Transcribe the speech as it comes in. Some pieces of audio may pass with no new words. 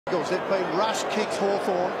They've been rush kicks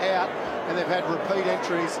Hawthorn out, and they've had repeat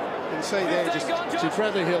entries. You can see there just...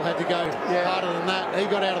 Bradley Hill had to go harder than that. He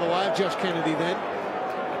got out of the way of Josh Kennedy then.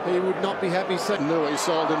 He would not be happy. Nui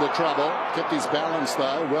sold into trouble. Kept his balance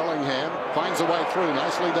though. Wellingham finds a way through.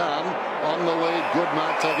 Nicely done. On the lead. Good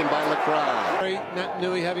mark taken by LaCroix. Nat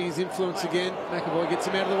Nui having his influence again. McAvoy gets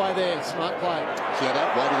him out of the way there. Smart play. Get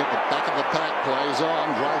up, waiting at the back of the pack. Plays on.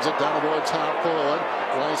 Drives it down towards half forward.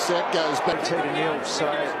 Lysette goes back. 2-0. So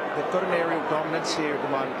they've got an aerial dominance here at the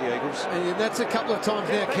moment, the Eagles. And that's a couple of times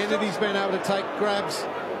now. Kennedy's been able to take grabs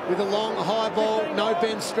with a long high ball. No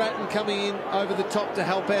Ben Stratton coming in over the top to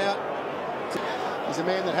help out. He's a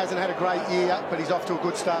man that hasn't had a great year, but he's off to a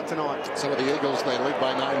good start tonight. Some of the Eagles, they lead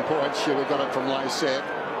by 9 points. Sure, we got it from Lysette.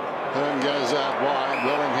 Hearn goes out wide.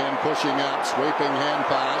 Wellingham pushing up. Sweeping hand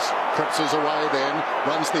pass. Cripps is away then.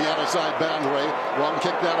 Runs the outer side boundary. One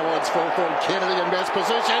kick down towards full forward. Kennedy in best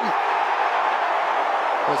position.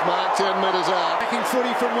 Was marked 10 metres out. Backing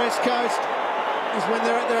footy from West Coast is when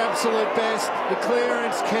they're at their absolute best. The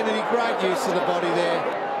clearance, Kennedy, great use of the body there.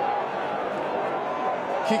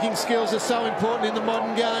 Kicking skills are so important in the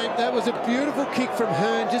modern game. That was a beautiful kick from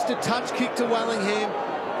Hearn, just a touch kick to Wellingham.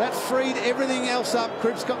 That freed everything else up.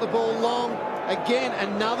 Cripps got the ball long. Again,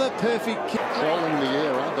 another perfect kick. Trolling the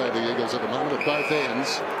air, aren't they, the Eagles at the moment at both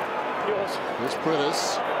ends. Here's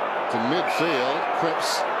Prentice to midfield.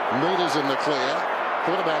 Cripps metres in the clear.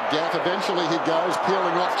 Thought about Gaff. Eventually he goes,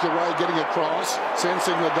 peeling off Giroux, getting across,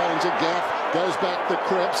 sensing the danger. Gaff goes back to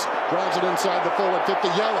Cripps, drives it inside the forward 50.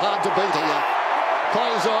 Yo, hard to beat here.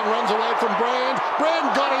 Plays on, runs away from Brand. Brand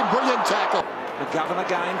got him, brilliant tackle. The governor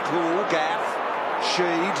game, cool. Gaff,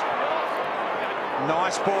 Sheed.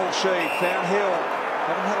 Nice ball, Sheed. Found Hill.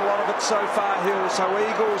 Haven't had a lot of it so far, Hill. So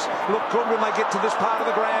Eagles look good when they get to this part of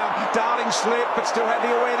the ground. Darling slipped, but still had the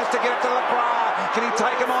awareness to get it to LaCroix. Can he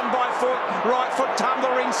take him on by foot? Right foot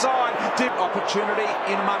tumbler inside. Dip opportunity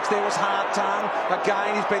in amongst there was Hard Tongue.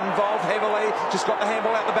 Again, he's been involved heavily. Just got the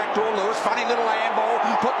handball out the back door. Lewis, funny little handball.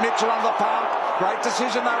 Put Mitchell under the pump. Great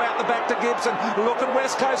decision though out the back to Gibson. Look at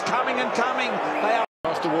West Coast coming and coming. They are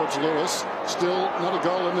towards Lewis. Still not a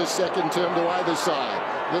goal in this second term to either side.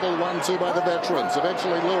 Little 1-2 by the veterans.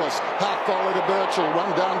 Eventually Lewis, half volley to Birchall,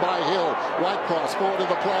 run down by Hill. White cross, forward of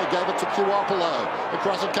the play, gave it to Puopolo.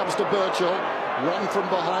 Across it comes to Birchall. Run from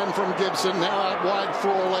behind from Gibson. Now out wide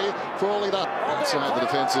Frawley. Frawley to outside the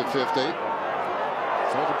defensive 50.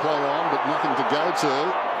 Tried to play on, but nothing to go to.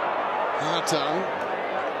 Hartung,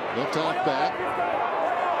 left half back.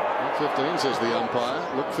 15, says the umpire.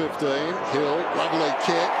 Look 15. Hill, lovely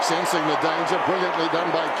kick, sensing the danger. Brilliantly done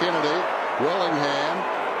by Kennedy. Wellingham,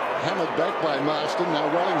 hammered back by Marston. Now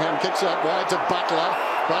Wellingham kicks out wide to Butler.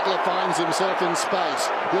 Butler finds himself in space.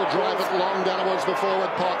 He'll drive it long down towards the forward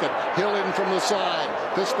pocket. Hill in from the side.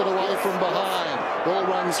 Fisted away from behind. Ball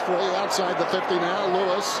runs free outside the 50 now.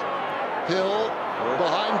 Lewis. Hill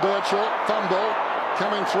behind Birchall. Fumble.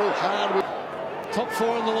 Coming through hard. Top 4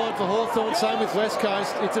 on the line for Hawthorn, same with West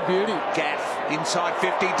Coast. It's a beauty. Gaff inside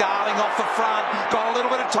 50, Darling off the front. Got a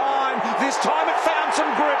little bit of time. This time it found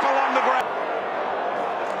some grip along the ground.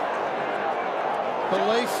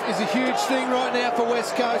 Belief is a huge thing right now for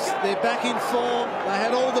West Coast. They're back in form. They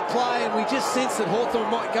had all the play, and we just sensed that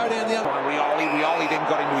Hawthorn might go down the other. Rioli then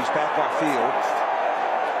got into his back, I feel.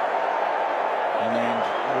 And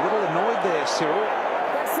a little annoyed there, Cyril.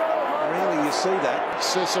 Really, you see that.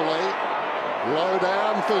 Sicily. Low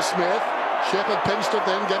down for Smith. Shepherd pinched it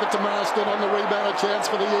then, gave it to Marston on the rebound. A chance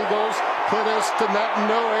for the Eagles. Prentice to Nat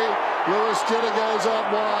Nui. Lewis Jetta goes out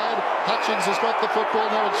wide. Hutchings has got the football.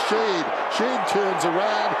 Now it's Sheed. Sheed turns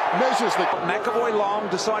around, measures the... McAvoy long,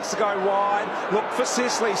 decides to go wide. Look for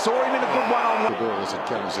Sicily. Saw him in a good one-on-one. The ball as it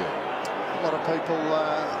comes in. A lot of people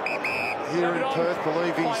here in Perth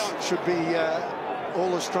believe he should be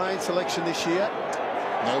All-Australian selection this year.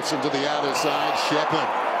 Nelson to the outer side. Shepherd.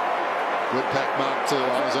 Good pack mark too.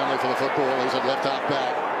 Eyes only for the football. He's at left half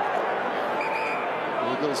back.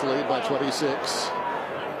 Eagles lead by 26.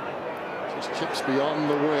 Just chips beyond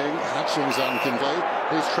the wing. Hutchings uncomplete.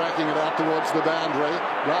 He's tracking it out towards the boundary.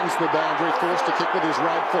 Runs the boundary. Forced to kick with his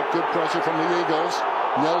right foot. Good pressure from the Eagles.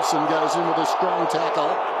 Nelson goes in with a strong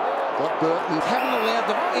tackle. Got Burton. Haven't allowed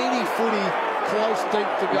them any footy close deep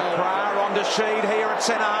to go. LaCroix on to Sheed here at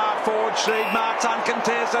centre half forward. Sheed marks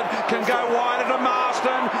uncontested. Can go wider to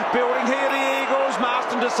Marston. Building here the Eagles.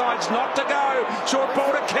 Marston decides not to go. Short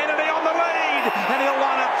ball to Kennedy on the lead. And he'll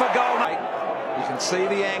line up for goal. You can see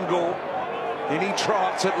the angle. And he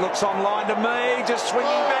trots. It looks online to me. Just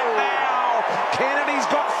swinging back now. Kennedy's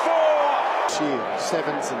got 4. Sheer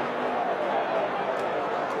sevens and...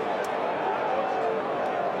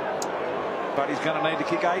 But he's going to need to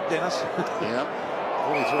kick 8, Dennis. Yep.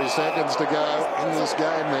 23 seconds to go in this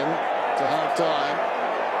game then to half-time.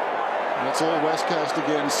 And it's all West Coast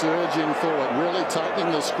again, surging forward, really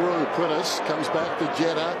tightening the screw. Prittis comes back to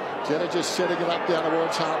Jetta. Jetta just setting it up down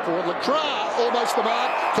towards half-forward. Lacroix, almost the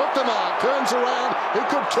mark, took the mark, turns around. He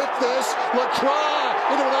could kick this.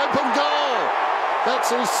 Lacroix into an open goal.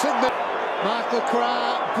 That's his signature. Mark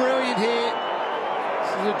Lacroix, brilliant here. This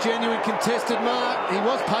is a genuine contested mark. He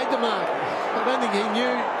was paid the mark. I don't think he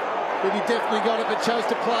knew, but he definitely got it, but chose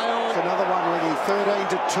to play on. It's another one, Ricky.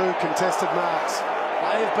 13-2 contested marks.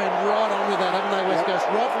 They have been right on with that, haven't they, West Coast?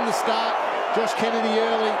 Right from the start. Josh Kennedy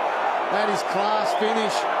early. That is class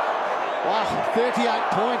finish. Wow, 38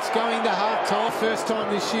 points going to half-time. First time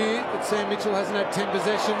this year that Sam Mitchell hasn't had 10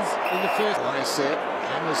 possessions in the first. High set,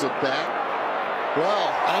 hammers it back. Well,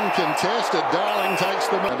 uncontested. Darling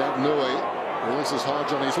takes the mark. And Nui releases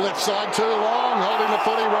Hodge on his left side too long, holding the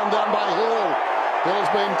footy, run down by Hill.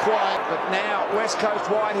 Hill's been quiet. But now West Coast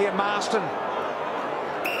wide here, Marston.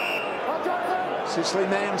 Sicily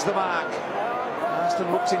mans the mark.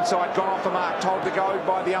 Marston looks inside, gone off the mark, told to go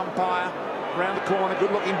by the umpire. Round the corner,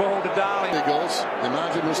 good-looking ball to Darling. Eagles, the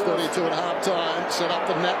margin was 32 at half-time. Set up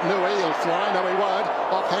for Nat Nui, he'll fly, no he won't.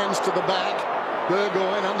 Off hands to the back.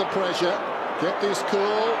 Burgoyne under pressure. Kept this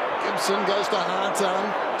cool. Gibson goes to Hartung.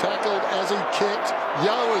 Tackled as he kicked.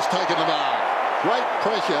 Yo has taken the mark. Great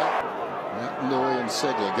pressure. Nat Nui and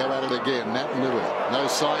Segler go at it again. Nat Nui. No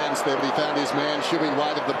science there, but he found his man. Should be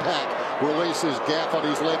wide of the pack. Releases Gaff on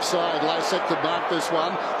his left side. Lasek could mark this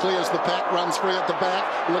one. Clears the pack. Runs free at the back.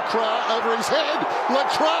 Lacroix over his head.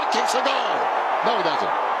 Lacroix kicks a goal. No, he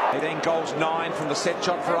doesn't. 18 goals, 9 from the set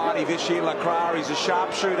shot variety this year. Lacroix, he's a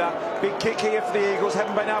sharpshooter. Big kick here for the Eagles.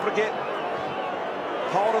 Haven't been able to get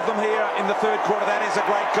hold of them here in the third quarter. That is a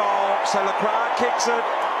great goal. So Lacroix kicks it.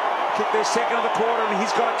 Kick their second of the quarter, and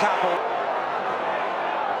he's got a couple.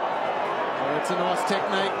 Well, it's a nice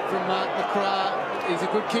technique from Mark Lacroix. He's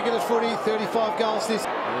a good kicker of footy. 35 goals this.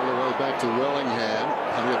 All the way back to Wellingham.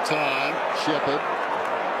 Plenty of time. Shepherd.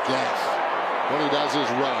 Gaff. What he does is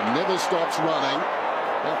run. Never stops running.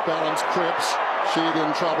 Off balance Cripps. Sheed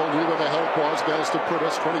in trouble. Knew where the help was. Goes to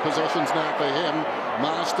Prittis. 20 possessions now for him.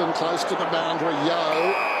 Marston close to the boundary.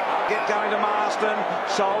 Yo. Get going to Marston.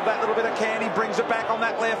 Sold that little bit of candy. Brings it back on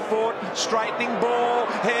that left foot. Straightening ball.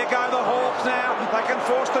 Here go the Hawks now. They can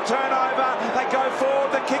force the turnover. They go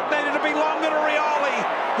forward. The kick needed to be longer to Rioli.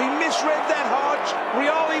 He misread that Hodge.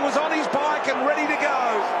 Rioli was on his bike and ready to go.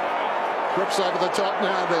 Cripps over the top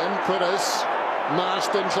now then. Prittis.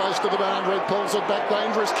 Marston close to the boundary. Pulls it back.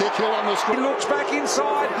 Dangerous kick. Hill on the He screen. looks back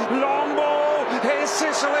inside. Long ball. Here's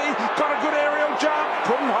Sicily. Got a good aerial jump.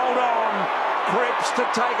 Couldn't hold on. Cripps to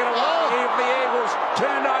take it away here for the Eagles.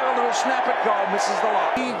 Turned over, little snap at goal. Misses the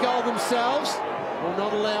lock. Goal themselves, or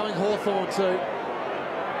not allowing Hawthorn to.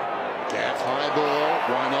 Gaff high ball.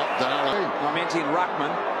 Why not Darling? I meant in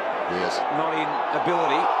Ruckman, Yes. not in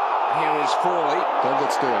ability. Here is Fawley. Don't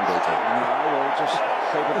get stoned, BT. No, we'll just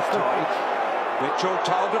keep it tight. Mitchell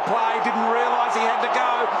told to play, didn't realise he had to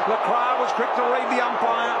go. Lacroix was quick to read the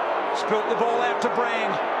umpire. Spilt the ball out to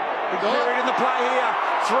Brand. Big period in the play here.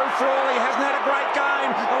 Through Frawley, hasn't had a great game.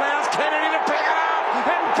 Allows Kennedy to pick it up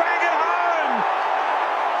and bang it home.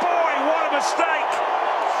 Boy, what a mistake.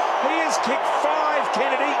 He has kicked 5,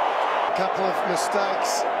 Kennedy. A couple of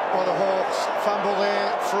mistakes by the Hawks. Fumble there,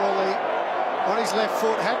 Frawley on his left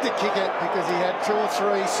foot. Had to kick it because he had 2 or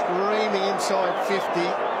 3 screaming inside 50.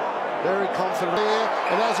 Very confident there,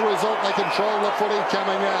 and as a result they control the footy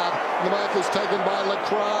coming out. The mark is taken by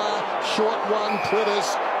Lacroix. Short one,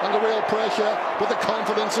 Prittis under real pressure, but the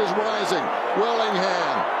confidence is rising.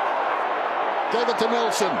 Wellingham gave it to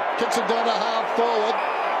Nelson. Kicks it down to half forward.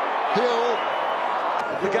 Hill.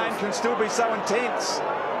 The game can still be so intense.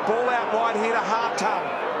 Ball out wide here to Hartung.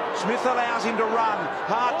 Smith allows him to run.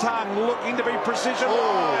 Hartung looking to be precision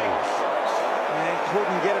wide. And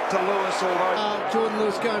couldn't get it to Lewis, although Jordan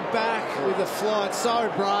Lewis going back with a flight. So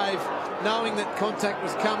brave, knowing that contact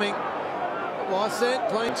was coming. Well, I said,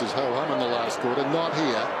 playing. This is ho-hum in the last quarter, not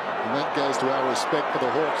here. And that goes to our respect for the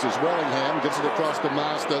Hawks as Wellingham gives it across to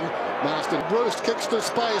Marston. Marston, Bruce kicks to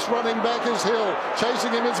space, running back is Hill.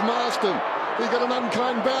 Chasing him is Marston. He got an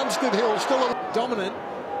unkind bounce, did Hill. Still dominant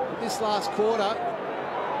this last quarter.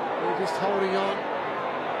 They're just holding on.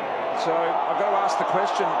 So I've got to ask the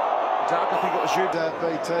question, Doug, I think it was you.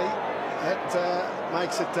 BT. That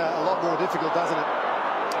makes it a lot more difficult, doesn't it?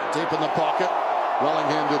 Deep in the pocket.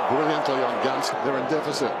 Wellingham did brilliantly on Gunst. They're in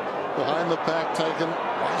deficit. Behind the pack taken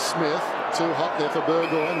by Smith. Too hot there for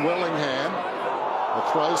Burgoyne. Wellingham. A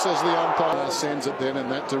throw, says the umpire. Sends it then in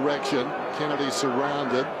that direction. Kennedy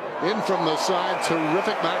surrounded. In from the side.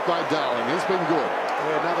 Terrific mark by Darling. He's been good.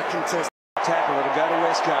 Yeah, another contest. tackle. It'll go to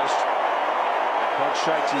West Coast. Todd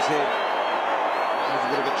shakes his head. There's a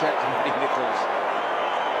bit of a chat to Matty Nichols.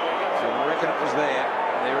 So I reckon it was there.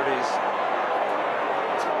 There it is.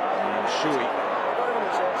 And Shuey